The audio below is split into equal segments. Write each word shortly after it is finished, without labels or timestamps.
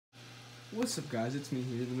What's up, guys? It's me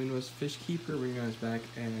here, the Midwest Fish Keeper, bringing you guys back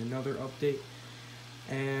and another update.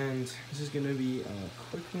 And this is gonna be a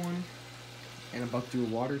quick one, and I'm about to do a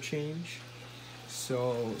water change.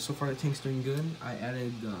 So far the tank's doing good. I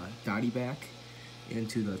added Dottie back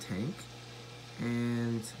into the tank,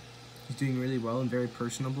 and he's doing really well and very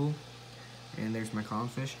personable. And there's my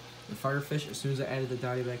clownfish. The firefish, as soon as I added the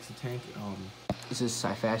Dottie back to the tank, this is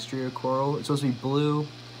Cyphastria coral. It's supposed to be blue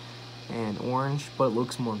and orange, but it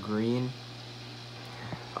looks more green.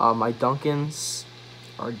 My Duncans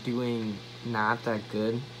are doing not that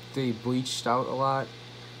good. They bleached out a lot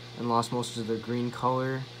and lost most of their green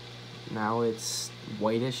color. Now it's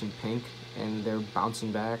whitish and pink, and they're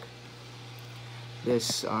bouncing back.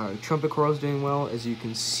 This trumpet coral is doing well. As you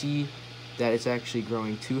can see, that it's actually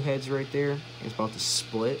growing two heads right there. It's about to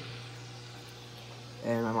split.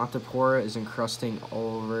 And my Montipora is encrusting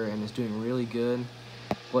all over and is doing really good.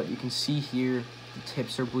 But you can see here, the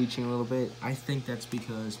tips are bleaching a little bit. I think that's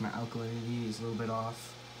because my alkalinity is a little bit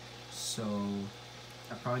off. So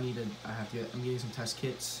I probably need to, I'm getting some test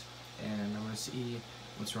kits, and I'm gonna see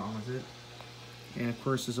what's wrong with it. And of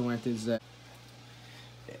course, there's the methods that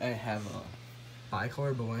I have a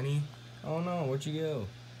Bicolor Blenny. Oh no, where'd you go?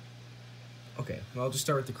 Okay, well, I'll just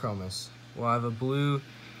start with the Chromis. Well, I have a blue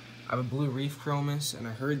reef Chromis, and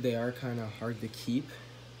I heard they are kind of hard to keep,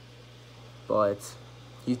 but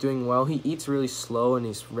he's doing well. He eats really slow and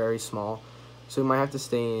he's very small, so he might have to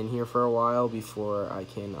stay in here for a while before I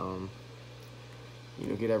can,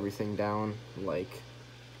 get everything down, like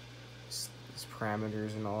his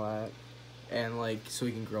parameters and all that, and so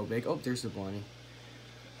he can grow big. Oh, there's the Blenny.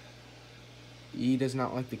 He does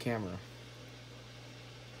not like the camera.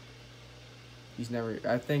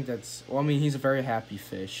 I think that's, well, I mean, he's a very happy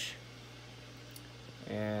fish.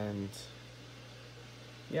 And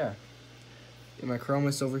yeah. And my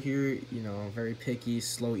Chromis over here, very picky,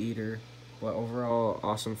 slow eater, but overall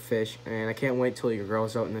awesome fish. And I can't wait till he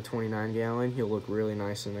grows out in the 29-gallon. He'll look really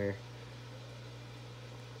nice in there.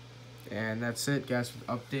 And that's it, guys, with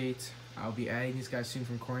the update. I'll be adding these guys soon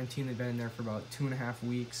from quarantine. They've been in there for about 2.5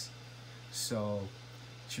 weeks. So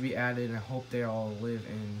should be added, and I hope they all live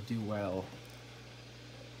and do well.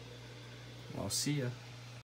 I'll see ya.